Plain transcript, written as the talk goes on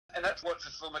And that's what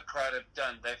Fulfillment Crowd have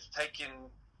done. They've taken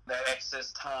their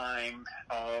excess time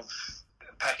of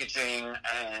packaging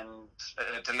and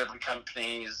delivery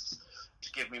companies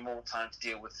to give me more time to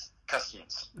deal with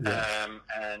customers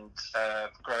and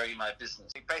growing my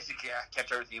business. Basically, I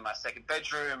kept everything in my second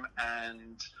bedroom,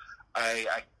 and I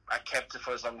kept it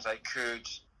for as long as I could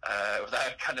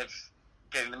without kind of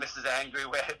getting the missus angry,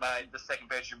 where the second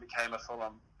bedroom became a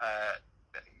full-on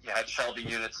you had shelving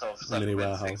units of mini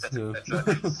warehouse. So,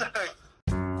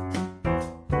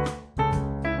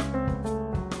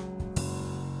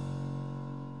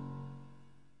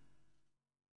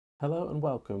 hello and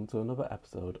welcome to another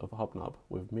episode of Hobnob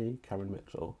with me, Karen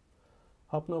Mitchell.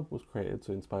 Hobnob was created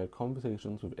to inspire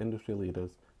conversations with industry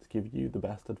leaders to give you the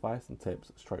best advice and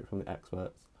tips straight from the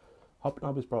experts.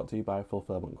 Hobnob is brought to you by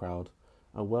Fulfillment Crowd,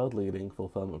 a world-leading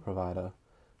fulfillment provider,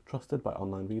 trusted by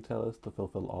online retailers to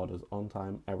fulfill orders on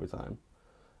time, every time.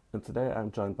 And today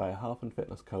I'm joined by health and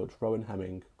fitness coach Rowan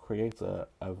Hemming, creator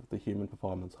of the Human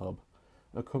Performance Hub,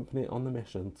 a company on the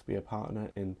mission to be a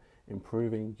partner in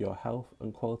improving your health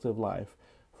and quality of life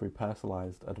through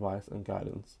personalised advice and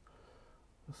guidance.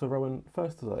 So Rowan,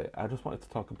 firstly, I just wanted to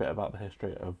talk a bit about the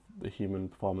history of the Human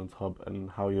Performance Hub and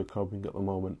how you're coping at the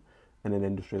moment in an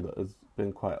industry that has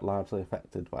been quite largely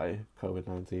affected by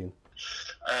COVID-19.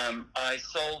 I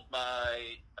sold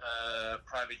my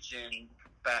private gym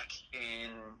back in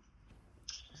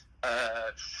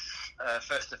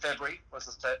 1st of February was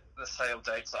the sale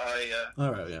date. So I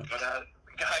got out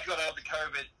of the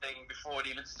COVID thing before it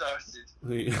even started.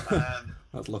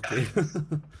 That's lucky.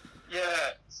 Yeah,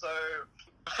 so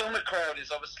Fulfillment Crowd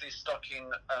is obviously stocking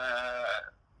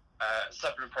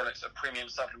supplement products, or premium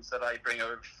supplements that I bring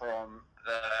over from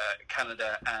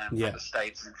Canada and from the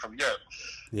States and from Europe.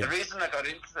 The reason I got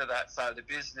into that side of the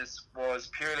business was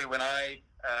purely when I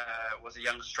was a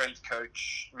young strength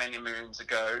coach many moons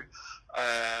ago.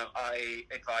 I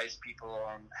advised people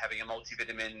on having a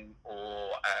multivitamin or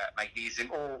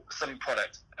magnesium or some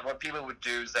product. And what people would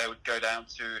do is they would go down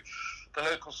to the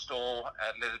local store,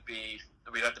 let it be,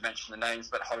 we don't have to mention the names,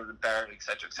 but Holland & Barrett,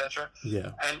 etc., etc.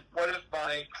 Yeah. And one of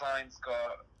my clients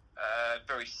got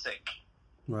very sick.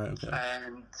 Right, okay.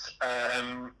 And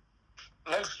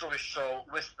long story short,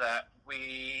 with that,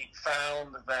 we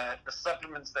found that the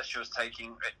supplements that she was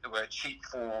taking were a cheap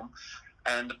form,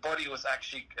 and the body was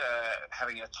actually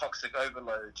having a toxic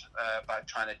overload by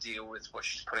trying to deal with what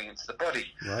she's putting into the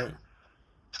body. Right.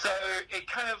 So it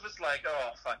kind of was like,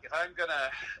 oh, fuck, if I'm going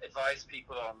to advise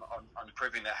people on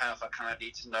improving their health, I kind of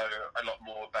need to know a lot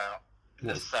more about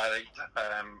this side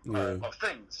of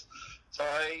things. So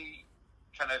I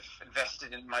kind of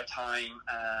invested in my time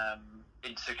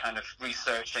into kind of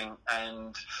researching,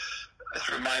 and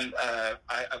through mine,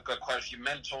 I've got quite a few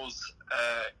mentors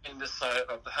in this side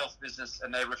of the health business,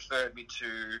 and they referred me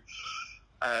to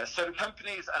certain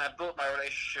companies, and I built my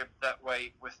relationship that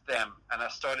way with them, and I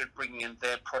started bringing in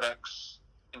their products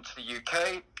into the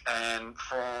UK, and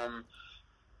from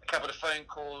a couple of phone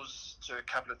calls to a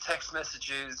couple of text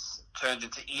messages, turned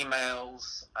into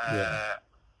emails,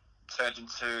 turned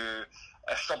into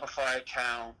a Shopify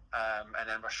account, and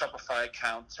then my Shopify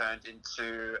account turned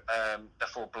into a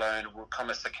full-blown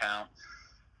WooCommerce account.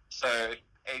 So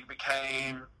it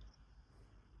became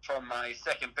from my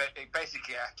second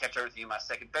basically I kept everything in my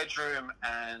second bedroom,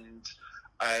 and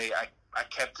I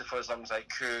kept it for as long as I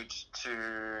could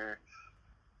to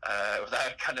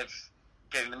without kind of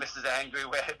getting the missus angry,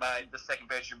 where the second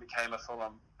bedroom became a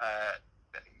full-on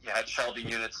you had shelving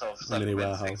units of mini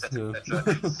warehouse. So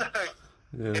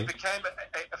it became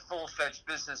a full-fledged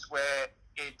business where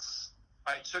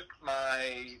I took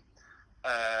my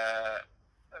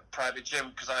private gym,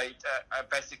 because I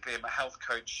basically am a health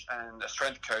coach and a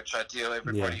strength coach. I deal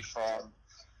everybody from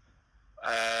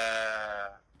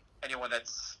anyone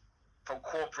that's from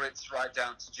corporates right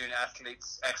down to junior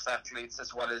athletes, ex-athletes,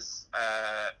 as well as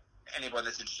anyone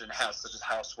that's interested in health, such as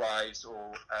housewives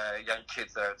or young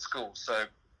kids that are at school. So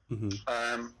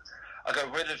I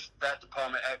got rid of that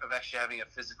department of actually having a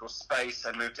physical space.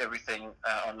 I moved everything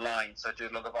online. So I do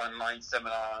a lot of online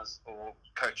seminars or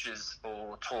coaches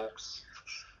or talks.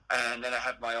 And then I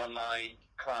have my online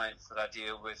clients that I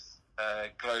deal with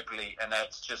globally, and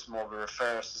that's just more of a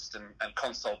referral system and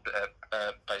consult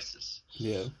basis.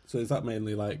 Yeah. So is that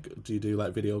mainly do you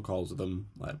do video calls with them,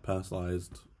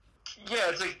 personalised?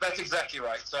 Yeah, that's exactly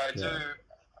right. So I do,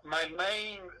 my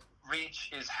main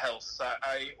reach is health. So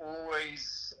I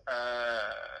always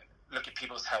look at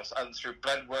people's health, either through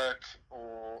blood work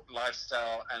or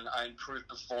lifestyle, and I improve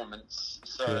performance.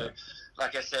 So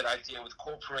like I said, I deal with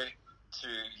corporate, to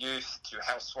youth, to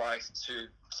housewives, to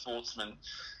sportsmen.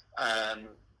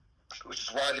 which is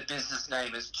why the business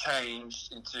name has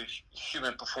changed into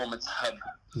Human Performance Hub.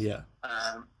 Yeah.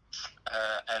 And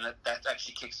that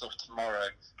actually kicks off tomorrow,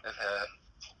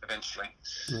 eventually.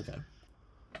 Okay.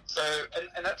 So,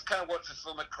 and that's kind of what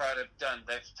Fulfillment Crowd have done.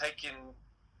 They've taken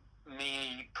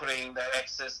me putting that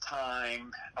excess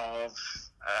time of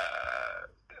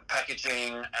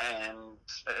packaging and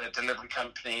delivery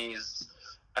companies,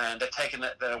 and they're taking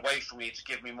that away from me to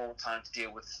give me more time to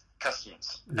deal with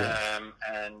customers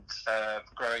and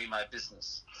growing my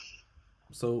business.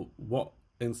 So what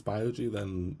inspired you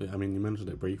then? I mean, you mentioned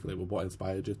it briefly, but what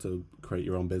inspired you to create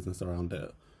your own business around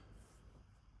it?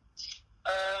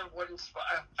 I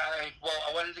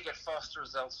wanted to get faster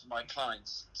results for my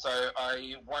clients. So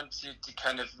I wanted to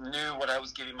knew what I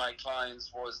was giving my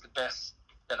clients was the best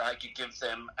that I could give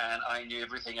them, and I knew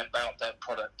everything about that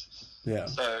product. Yeah.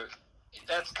 So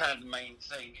that's kind of the main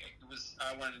thing.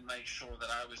 I wanted to make sure that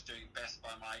I was doing best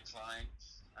by my client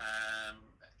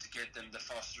to get them the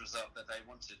fast result that they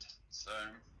wanted. So.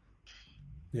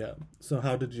 Yeah. So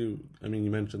how did you, I mean,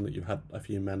 you mentioned that you've had a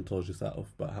few mentors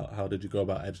yourself, but how did you go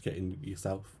about educating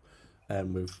yourself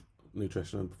with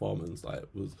nutrition and performance?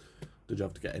 Did you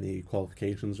have to get any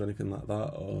qualifications or anything like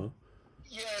that, or?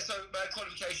 Yeah, so my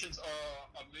qualifications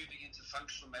are moving into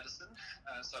functional medicine,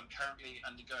 so I'm currently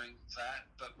undergoing that,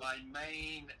 but my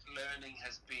main learning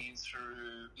has been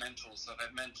through mentors. So I've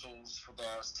had mentors for the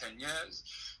last 10 years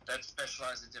that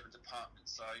specialise in different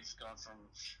departments. So I've gone from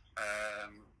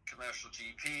commercial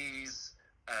GPs,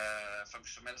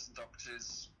 functional medicine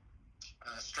doctors,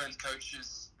 strength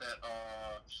coaches that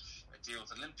deal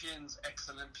with Olympians,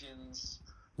 ex-Olympians.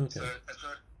 Okay. So it's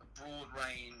a broad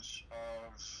range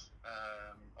of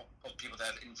people that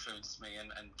have influenced me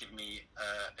and given me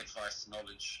advice and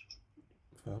knowledge.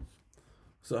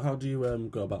 So how do you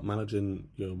go about managing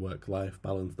your work-life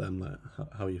balance then?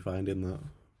 How are you finding that?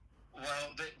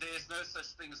 Well, there's no such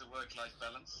thing as a work-life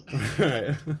balance.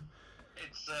 Right.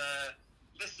 It's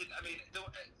listen. I mean,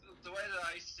 the way that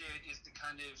I see it is the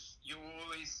kind of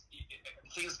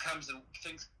things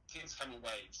come in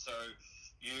waves. So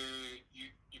you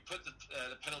put the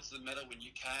pedal to the metal when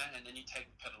you can, and then you take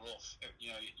the pedal off.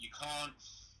 You can't.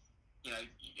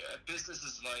 Business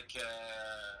is like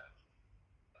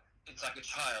it's like a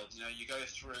child. You go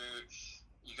through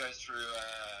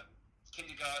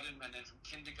kindergarten, and then from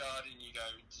kindergarten you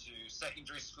go to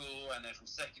secondary school, and then from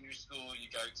secondary school you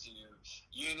go to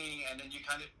uni, and then you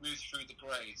kind of move through the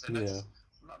grades. And that's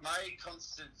my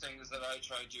constant things that I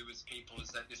try to do with people is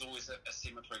that there's always a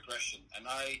similar progression, and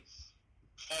I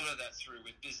follow that through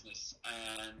with business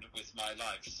and with my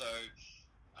life. So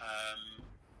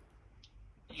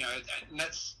and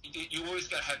that's, you always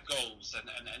got to have goals, and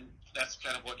that's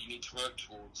kind of what you need to work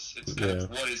towards. It's kind of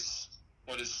what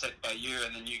is set by you,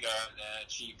 and then you go out and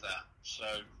achieve that.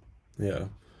 So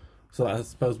so I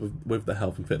suppose with the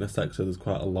health and fitness sector, there's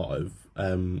quite a lot of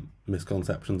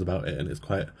misconceptions about it, and it's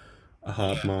quite a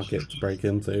hard market to break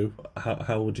into.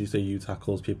 How would you say you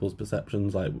tackle people's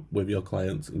perceptions, like with your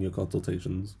clients in your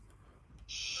consultations?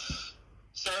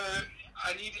 So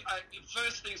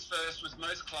first things first, with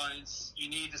most clients,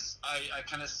 I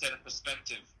kind of set a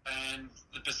perspective, and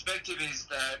the perspective is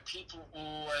that people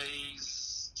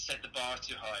always set the bar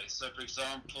too high. So, for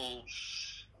example,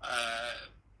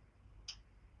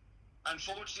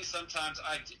 unfortunately, sometimes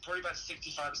probably about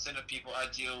 65% of people I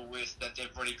deal with that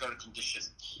they've already got a condition.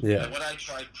 Yeah. And what I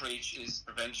try to preach is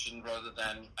prevention rather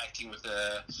than acting with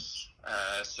a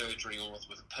surgery or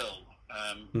with a pill.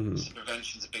 So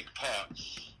prevention's a big part.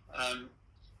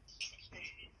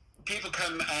 People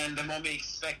come and they normally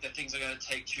expect that things are going to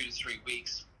take 2 to 3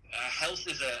 weeks. Health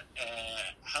is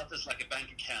like a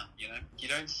bank account. You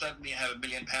don't suddenly have £1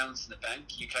 million in the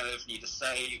bank. You kind of need to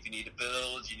save, you need to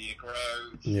build, you need to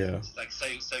grow. Yeah. It's like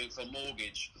saving for a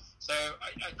mortgage. So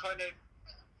I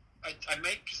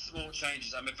make small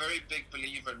changes. I'm a very big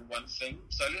believer in one thing.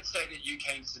 So let's say that you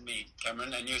came to me,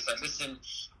 Cameron, and you said, listen,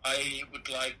 I would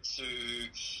like to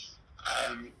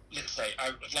let's say I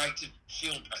would like to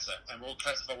feel better, and we'll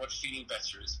classify what feeling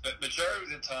better is. But majority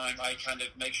of the time, I kind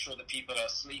of make sure that people are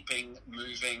sleeping,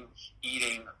 moving,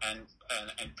 eating, and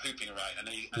pooping right. And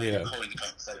I'm calling the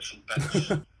conversation. But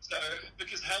so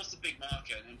because health's a big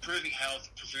market, and improving health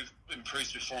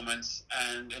improves performance,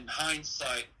 and in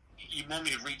hindsight, you want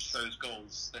me to reach those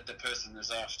goals that the person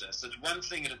is after. So it's one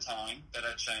thing at a time that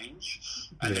I change,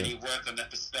 and then you work on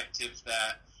that perspective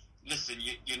that, listen,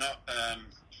 you're not the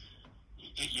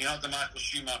Michael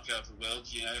Schumacher of the world.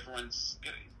 Everyone's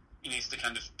needs to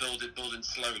kind of build it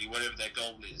slowly, whatever their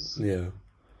goal is. Yeah,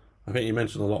 I think you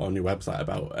mentioned a lot on your website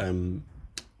about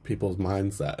people's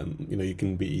mindset, and you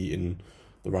can be eating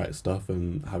the right stuff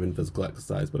and having physical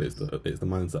exercise, but it's the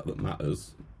mindset that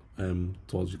matters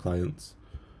towards your clients.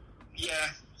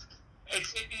 Yeah.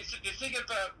 It's the thing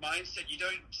about mindset. You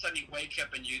don't suddenly wake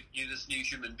up and you're this new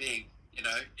human being. You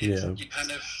know, you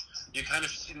kind of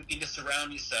need to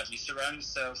surround yourself. You surround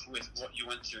yourself with what you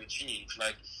want to achieve.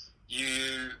 Like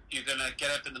you're gonna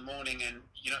get up in the morning and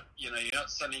you're not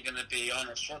suddenly gonna be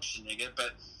Arnold Schwarzenegger,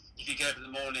 but if you get up in the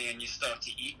morning and you start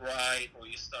to eat right, or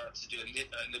you start to do a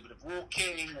little bit of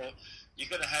walking, or you're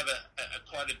gonna have a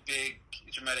quite a big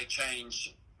dramatic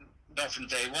change. Not from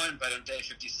day one, but on day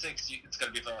 56, it's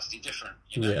going to be vastly different.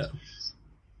 You know?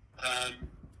 Yeah.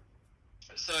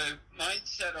 So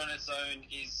mindset on its own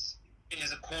is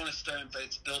a cornerstone, but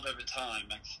it's built over time.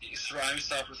 Like, you surround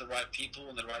yourself with the right people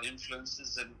and the right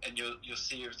influences, and you'll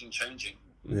see everything changing.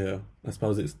 Yeah, I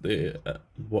suppose it's the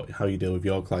how you deal with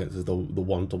your clients is the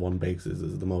one-to-one basis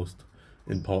is the most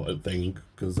important thing,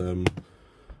 because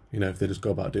if they just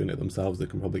go about doing it themselves, they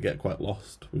can probably get quite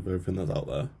lost with everything that's out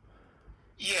there.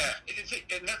 Yeah,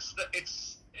 and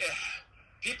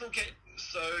people get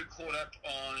so caught up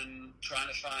on trying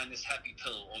to find this happy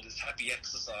pill or this happy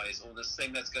exercise or this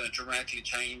thing that's going to dramatically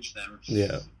change them.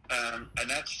 Yeah. And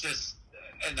that's just,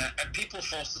 and people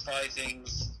falsify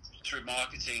things through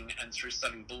marketing and through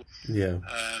selling bull. Yeah.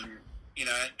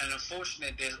 And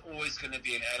unfortunately, there's always going to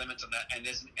be an element of that, and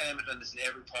there's an element of this in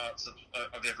every part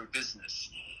of every business.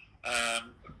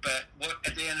 But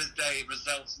at the end of the day,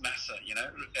 results matter.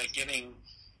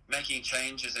 Making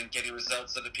changes and getting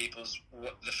results are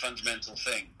the fundamental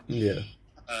thing. Yeah.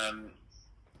 And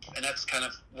that's kind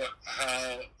of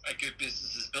how a good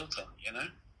business is built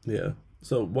on. Yeah.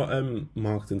 So, what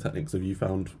marketing techniques have you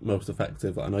found most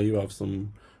effective? I know you have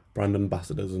some brand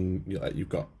ambassadors, and you've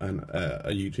got a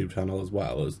YouTube channel as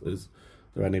well. Is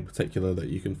there any particular that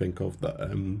you can think of that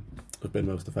have been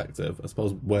most effective? I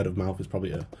suppose word of mouth is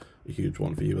probably a huge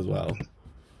one for you as well.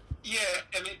 Yeah,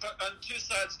 I mean, but on two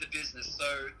sides of the business. So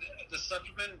the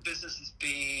supplement business is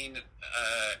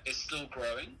still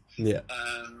growing. Yeah.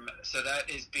 So that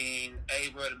is being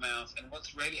word of mouth, and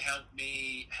what's really helped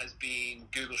me has been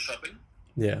Google Shopping.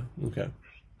 Yeah. Okay.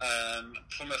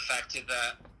 From a factor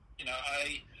that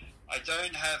I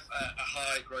don't have a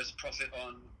high gross profit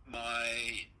on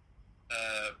my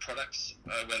products,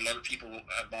 where a lot of people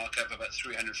mark up about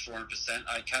 300-400%.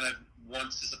 I kind of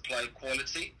want to supply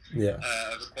quality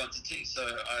over quantity, so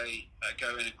I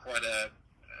go in at quite a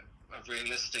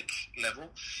realistic level.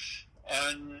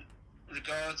 On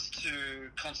regards to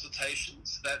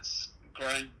consultations, that's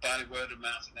grown by word of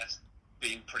mouth, and that's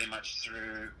been pretty much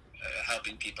through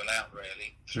helping people out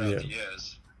really throughout the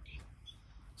years.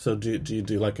 So do you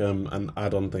do like an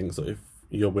add-on thing? So if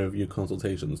you're with your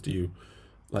consultations, do you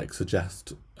like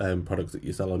suggest products that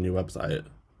you sell on your website?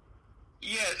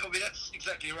 Yeah, I mean, that's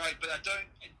exactly right. But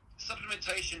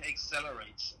supplementation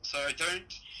accelerates. So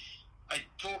I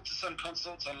talk to some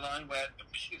consults online where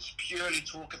it's purely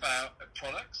talk about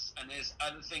products, and there's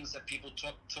other things that people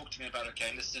talk to me about.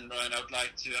 Okay, listen, Ryan, I would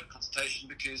like to have a consultation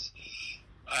because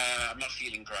I'm not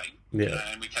feeling great. Yeah.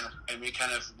 And we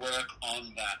kind of work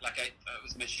on that. Like I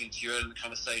was mentioning to you in the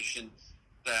conversation,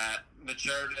 that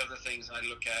majority of the things I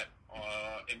look at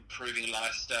are improving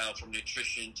lifestyle, from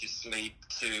nutrition to sleep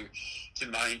to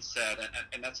mindset,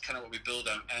 and that's kind of what we build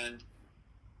on. And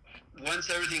once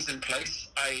everything's in place,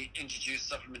 I introduce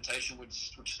supplementation,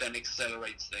 which then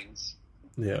accelerates things.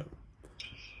 Yeah.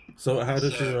 So how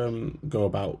did you go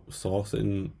about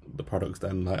sourcing the products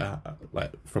then?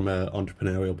 Like from an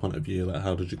entrepreneurial point of view, like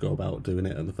how did you go about doing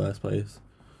it in the first place?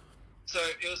 So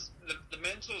it was the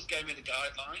mentors gave me the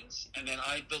guidelines, and then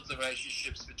I built the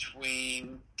relationships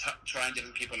between trying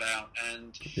different people out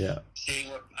and seeing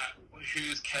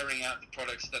who's carrying out the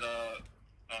products that are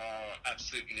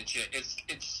absolutely legit.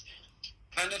 It's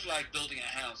kind of like building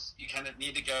a house. You kind of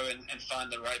need to go and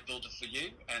find the right builder for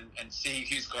you, and see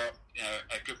who's got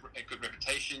a good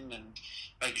reputation, and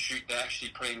make sure they're actually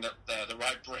putting the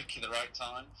right brick at the right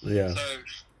time. Yeah. So,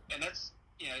 and that's,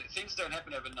 things don't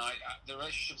happen overnight. The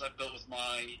relationships I've built with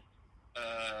my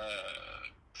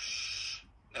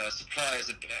suppliers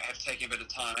have taken a bit of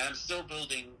time. I'm still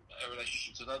building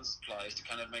relationships with other suppliers to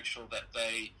kind of make sure that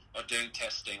they are doing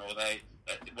testing, or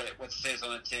what says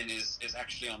on the tin is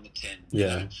actually on the tin.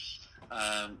 Yeah.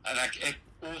 And it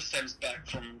all stems back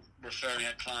from referring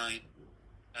a client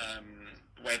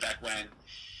way back when,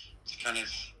 to kind of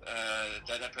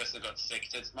that person that got sick.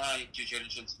 So it's my due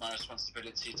diligence, my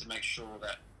responsibility to make sure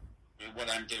that what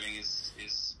I'm doing is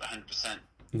 100%.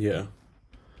 Yeah.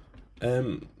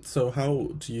 So how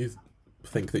do you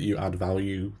think that you add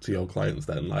value to your clients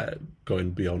then, like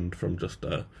going beyond from just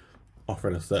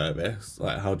offering a service,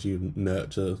 like how do you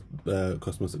nurture the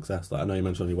customer success? Like I know you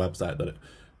mentioned on your website that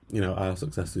our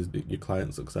success is your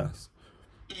client's success.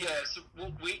 Yeah, so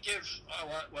what we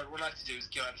like to do is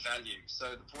give out value.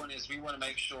 So the point is we want to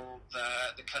make sure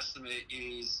that the customer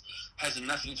has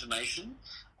enough information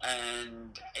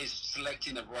and is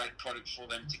selecting the right product for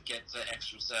them to get the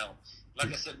extra sale.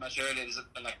 Like I said much earlier,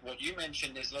 like what you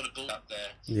mentioned, there's a lot of bull out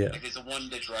there. Yeah. Like there's a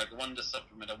wonder drug, a wonder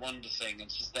supplement, a wonder thing, and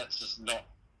that's just not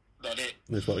it.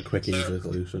 It's what a quick, easy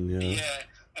solution. Yeah. Yeah.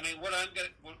 I mean, what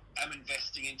I'm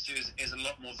investing into is a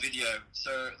lot more video.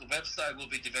 So the website will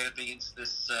be developing into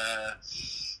this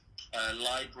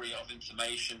library of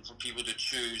information for people to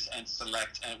choose and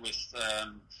select, and with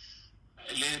a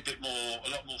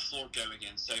lot more thought going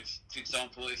in. So, for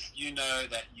example, if you know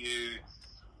that you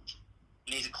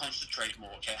need to concentrate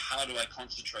more, okay, how do I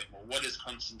concentrate more? What is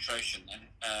concentration?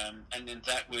 And then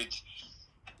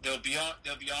there'll be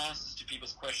answers to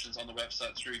people's questions on the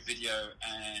website through video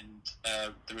and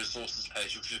the resources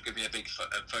page, which is going to be a big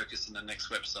focus in the next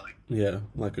website. Yeah,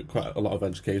 like quite a lot of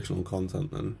educational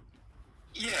content then.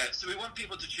 Yeah, so we want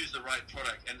people to choose the right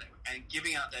product, and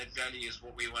giving out that value is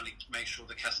what we want to make sure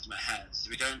the customer has.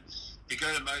 So if you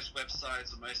go to most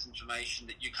websites or most information,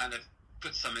 that you kind of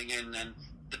put something in, and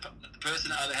the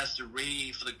person either has to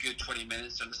read for the good 20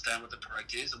 minutes to understand what the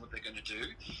product is and what they're going to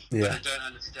do, yeah. But they don't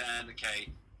understand,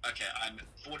 okay, I'm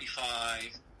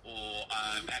 45 or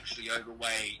I'm actually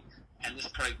overweight, and this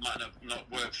product might not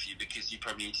work for you because you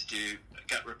probably need to do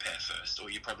gut repair first, or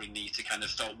you probably need to kind of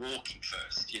start walking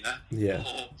first, Yeah.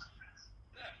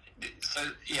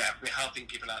 So, yeah, we're helping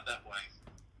people out that way.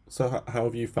 So how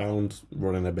have you found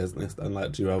running a business then?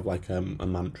 Like, do you have like a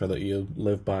mantra that you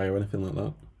live by or anything like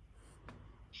that?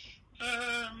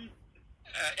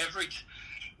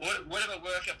 Whatever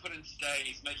work I put in today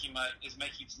is making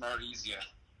tomorrow easier.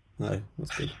 Aye,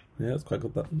 that's good. Yeah, it's quite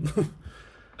good that.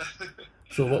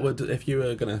 So if you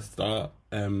were going to start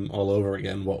all over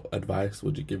again, what advice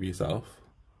would you give yourself?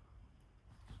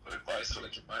 What advice would I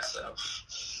give myself?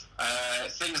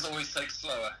 Things always take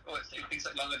slower. Things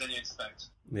take longer than you expect.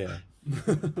 Yeah.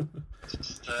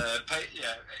 Just,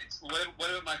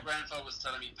 whatever my grandfather was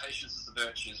telling me, patience is a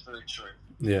virtue, is very true.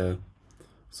 Yeah.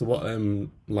 So what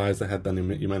lies ahead then?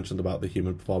 You mentioned about the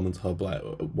Human Performance Hub. Like,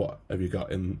 what have you got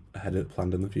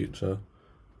planned in the future?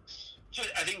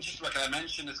 I think, just like I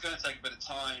mentioned, it's going to take a bit of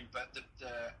time, but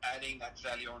adding that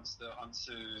value onto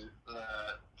the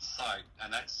site,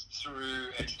 and that's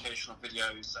through educational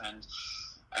videos and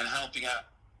helping out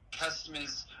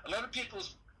customers. A lot of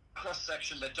people's cross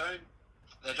section, they don't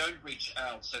reach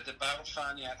out, so it's about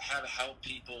finding out how to help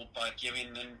people by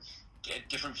giving them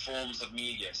different forms of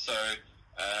media. So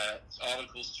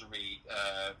articles to read,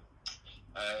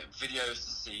 videos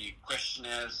to see,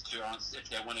 questionnaires to answer if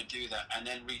they want to do that, and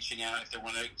then reaching out if they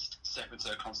want to step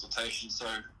into a consultation. So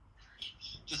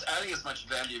just adding as much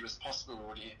value as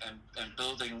possible and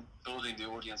building the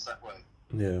audience that way.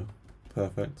 Yeah,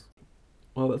 perfect.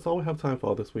 Well, that's all we have time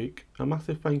for this week. A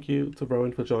massive thank you to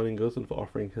Rowan for joining us and for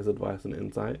offering his advice and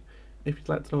insight. If you'd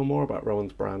like to know more about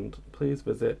Rowan's brand, please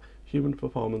visit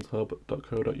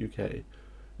humanperformancehub.co.uk.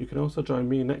 You can also join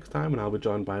me next time, and I'll be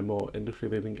joined by more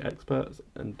industry-leading experts.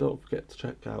 And don't forget to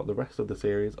check out the rest of the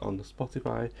series on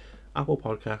Spotify, Apple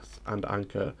Podcasts and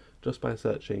Anchor just by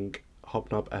searching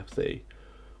Hobnob FC,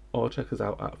 or check us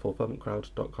out at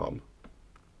fulfillmentcrowd.com.